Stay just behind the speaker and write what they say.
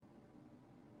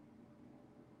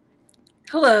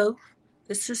Hello,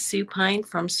 this is Sue Pine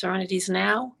from Serenities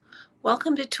Now.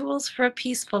 Welcome to Tools for a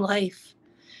Peaceful Life.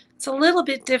 It's a little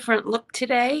bit different look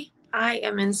today. I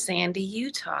am in Sandy,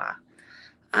 Utah.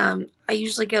 I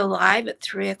usually go live at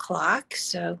 3 o'clock,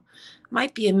 so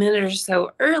might be a minute or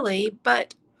so early,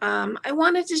 but I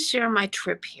wanted to share my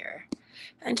trip here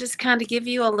and just kind of give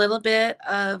you a little bit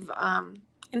of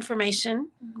information,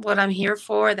 what I'm here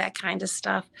for, that kind of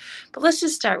stuff. But let's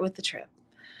just start with the trip.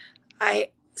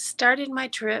 I started my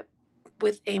trip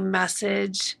with a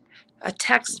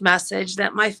text message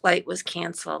that my flight was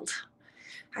canceled.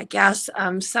 I guess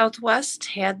Southwest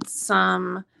had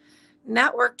some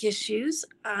network issues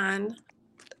on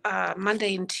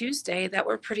Monday and Tuesday that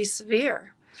were pretty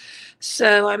severe.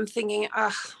 So I'm thinking,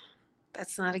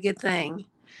 that's not a good thing.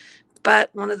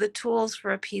 But one of the tools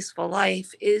for a peaceful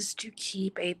life is to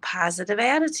keep a positive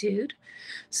attitude.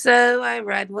 So I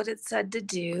read what it said to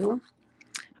do.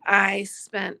 I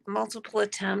spent multiple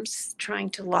attempts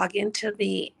trying to log into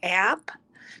the app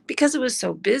because it was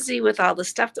so busy with all the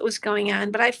stuff that was going on,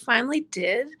 but I finally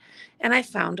did, and I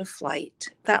found a flight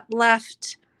that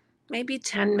left maybe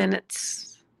 10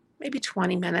 minutes, maybe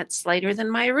 20 minutes later than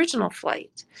my original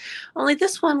flight. Only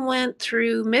this one went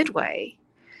through Midway,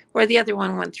 where the other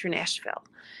one went through Nashville.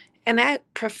 And I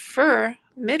prefer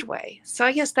Midway. So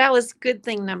I guess that was good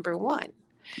thing number one.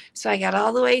 So I got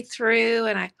all the way through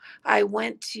and I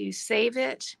went to save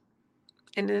it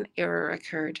and an error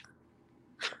occurred.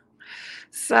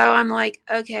 So I'm like,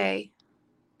 okay,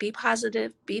 be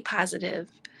positive, be positive.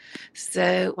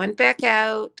 So went back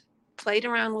out, played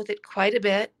around with it quite a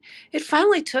bit. It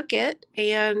finally took it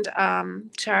and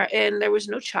and there was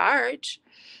no charge.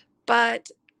 But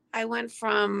I went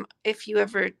from, if you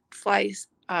ever fly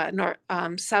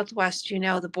Southwest,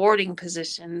 the boarding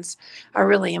positions are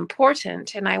really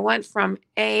important. And I went from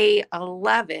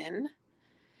A11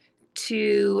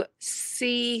 to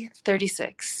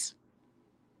C36.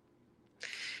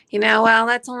 Well,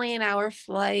 that's only an hour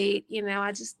flight.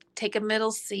 I just take a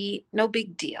middle seat. No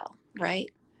big deal,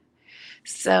 right?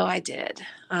 So I did.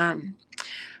 I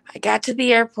got to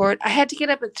the airport. I had to get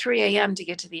up at 3 a.m. to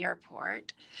get to the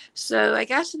airport. So I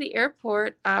got to the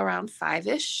airport around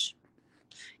 5-ish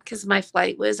because my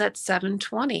flight was at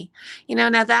 7:20.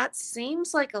 Now that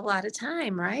seems like a lot of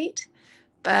time, right?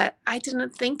 But I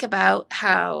didn't think about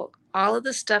how all of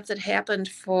the stuff that happened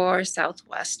for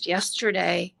Southwest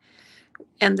yesterday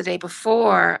and the day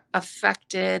before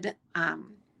affected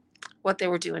what they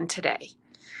were doing today.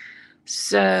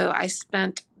 So I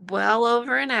spent well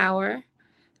over an hour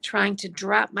trying to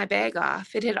drop my bag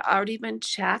off. It had already been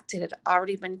checked. It had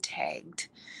already been tagged.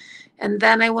 And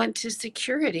then I went to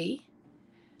security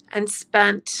and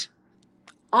spent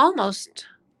almost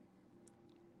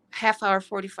half hour,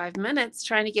 45 minutes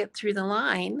trying to get through the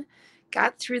line,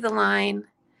 got through the line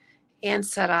and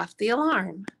set off the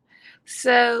alarm.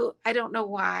 So I don't know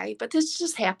why, but this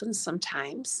just happens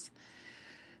sometimes.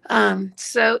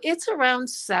 So it's around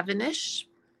 7-ish,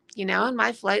 and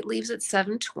my flight leaves at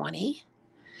 7:20.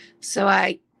 So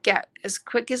I get as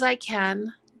quick as I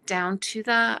can down to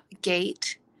the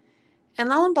gate, and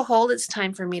lo and behold, it's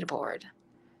time for me to board.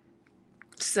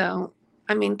 So,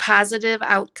 positive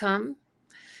outcome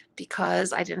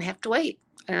because I didn't have to wait.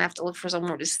 I didn't have to look for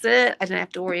somewhere to sit. I didn't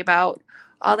have to worry about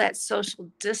all that social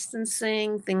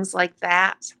distancing, things like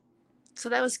that. So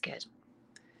that was good.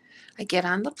 I get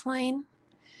on the plane,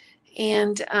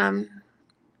 and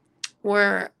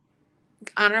we're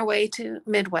on our way to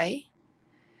Midway.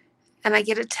 And I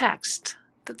get a text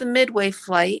that the Midway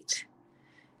flight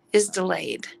is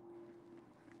delayed.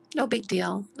 No big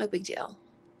deal. No big deal.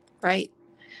 Right?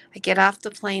 I get off the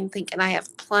plane thinking I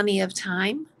have plenty of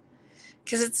time.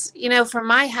 Because it's, from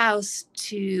my house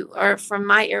or from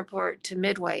my airport to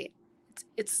Midway,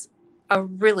 it's a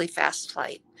really fast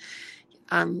flight.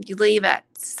 You leave at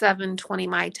 7:20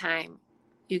 my time.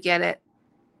 You get it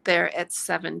there at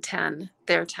 7:10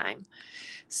 their time.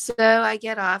 So I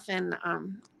get off, and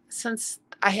since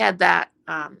I had that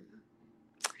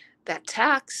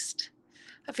text,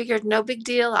 I figured no big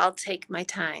deal. I'll take my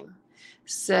time.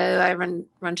 So I run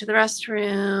to the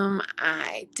restroom.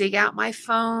 I dig out my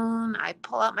phone. I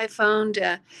pull out my phone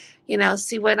to,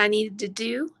 see what I needed to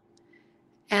do.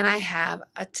 And I have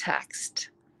a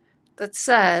text that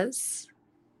says,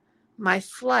 my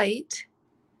flight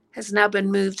has now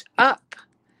been moved up.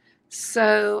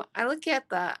 So I look at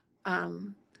the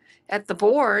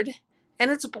board,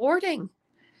 and it's boarding,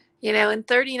 in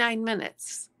 39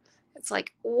 minutes. It's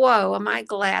like, whoa, am I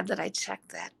glad that I checked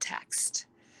that text.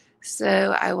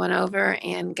 So I went over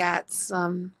and got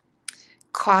some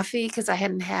coffee because I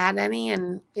hadn't had any.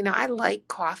 And, I like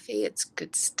coffee. It's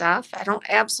good stuff. I don't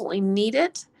absolutely need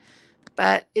it,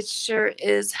 but it sure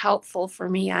is helpful for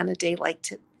me on a day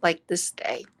like this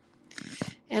day.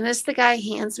 And as the guy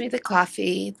hands me the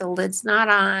coffee, the lid's not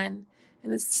on,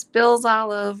 and it spills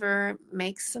all over,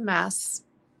 makes a mess.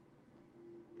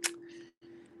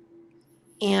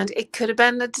 And it could have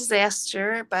been a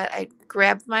disaster, but I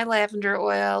grabbed my lavender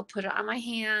oil, put it on my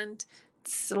hand.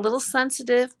 It's a little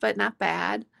sensitive, but not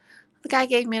bad. The guy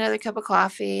gave me another cup of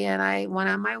coffee, and I went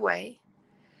on my way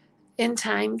in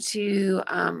time to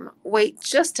wait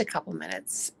just a couple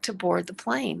minutes to board the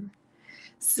plane.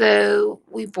 So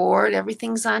we board,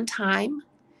 everything's on time,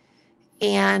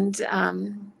 and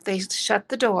they shut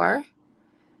the door.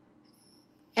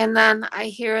 And then I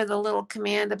hear the little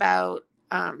command about,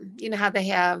 you know how they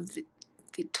have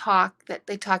the talk, that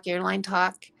they talk airline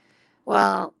talk.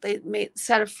 Well,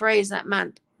 said a phrase that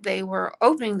meant they were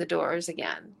opening the doors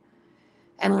again.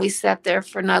 And we sat there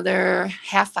for another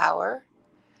half hour.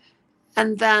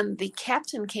 And then the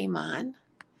captain came on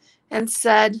and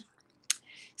said,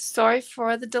 "Sorry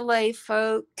for the delay,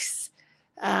 folks.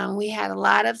 We had a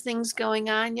lot of things going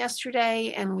on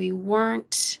yesterday, and we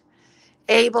weren't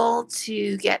able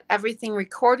to get everything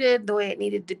recorded the way it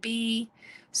needed to be.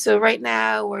 So right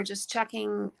now we're just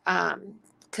checking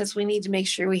because we need to make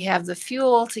sure we have the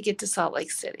fuel to get to Salt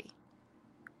Lake City."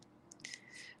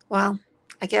 Well,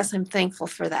 I guess I'm thankful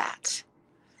for that.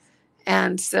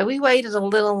 And so we waited a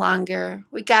little longer.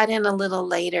 We got in a little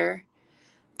later.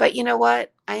 But you know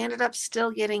what? I ended up still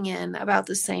getting in about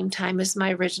the same time as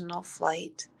my original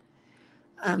flight.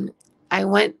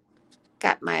 I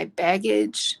got my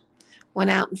baggage, went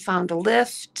out and found a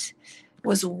lift. It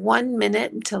was 1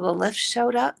 minute until the lift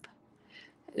showed up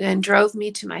and drove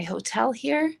me to my hotel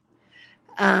here.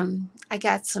 I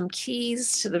got some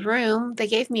keys to the room. They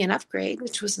gave me an upgrade,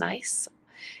 which was nice.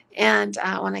 And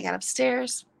when I got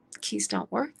upstairs, the keys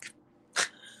don't work.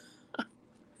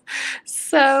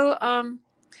 So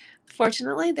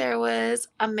fortunately, there was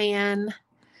a man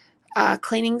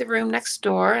cleaning the room next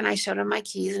door, and I showed him my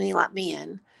keys, and he let me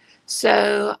in.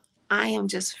 So I am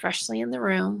just freshly in the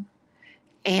room,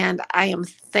 and I am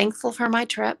thankful for my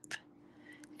trip.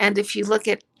 And if you look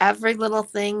at every little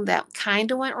thing that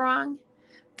kind of went wrong,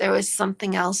 there was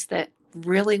something else that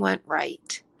really went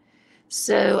right.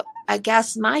 So I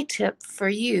guess my tip for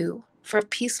you for a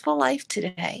peaceful life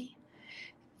today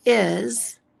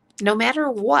is, no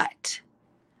matter what,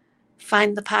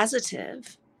 find the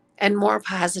positive, and more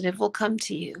positive will come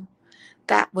to you.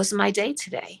 That was my day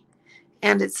today.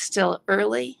 And it's still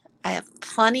early. I have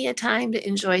plenty of time to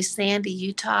enjoy Sandy,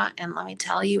 Utah. And let me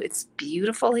tell you, it's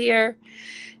beautiful here.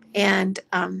 And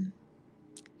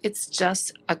it's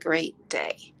just a great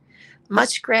day.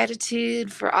 Much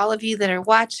gratitude for all of you that are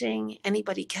watching,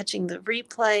 anybody catching the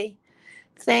replay.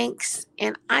 Thanks.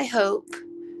 And I hope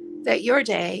that your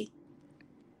day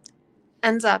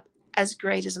ends up as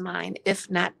great as mine, if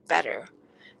not better.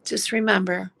 Just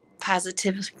remember,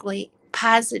 positivity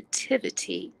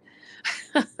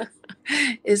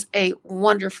is a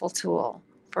wonderful tool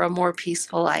for a more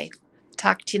peaceful life.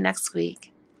 Talk to you next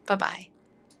week. Bye-bye.